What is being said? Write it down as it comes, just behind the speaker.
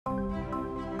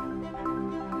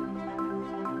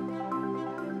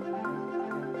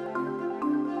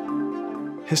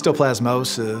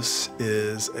Histoplasmosis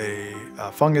is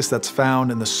a fungus that's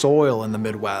found in the soil in the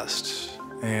Midwest,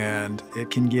 and it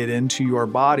can get into your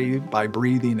body by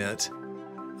breathing it.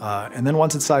 And then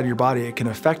once inside your body, it can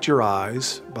affect your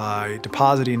eyes by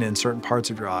depositing in certain parts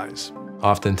of your eyes.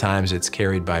 Oftentimes it's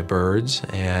carried by birds,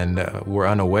 and we're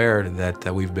unaware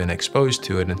that we've been exposed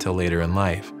to it until later in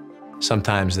life.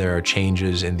 Sometimes there are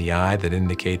changes in the eye that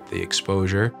indicate the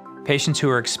exposure. Patients who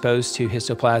are exposed to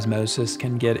histoplasmosis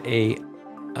can get a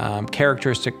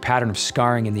characteristic pattern of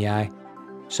scarring in the eye.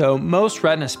 So most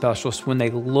retina specialists, when they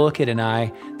look at an eye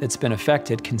that's been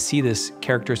affected, can see this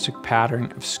characteristic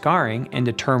pattern of scarring and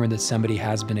determine that somebody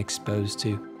has been exposed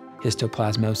to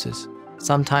histoplasmosis.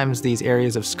 Sometimes these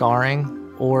areas of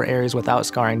scarring or areas without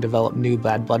scarring develop new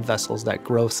bad blood vessels that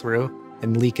grow through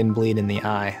and leak and bleed in the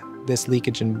eye. This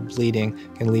leakage and bleeding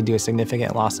can lead to a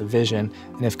significant loss of vision,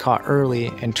 and if caught early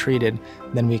and treated,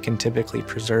 then we can typically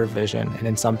preserve vision and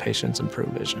in some patients improve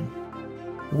vision.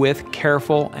 With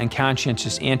careful and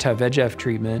conscientious anti-VEGF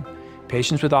treatment,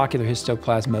 patients with ocular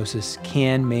histoplasmosis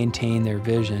can maintain their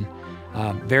vision,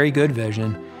 very good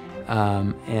vision,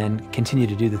 and continue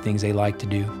to do the things they like to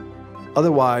do.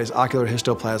 Otherwise, ocular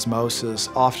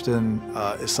histoplasmosis often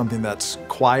is something that's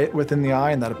quiet within the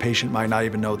eye and that a patient might not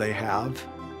even know they have,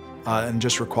 and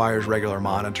just requires regular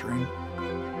monitoring.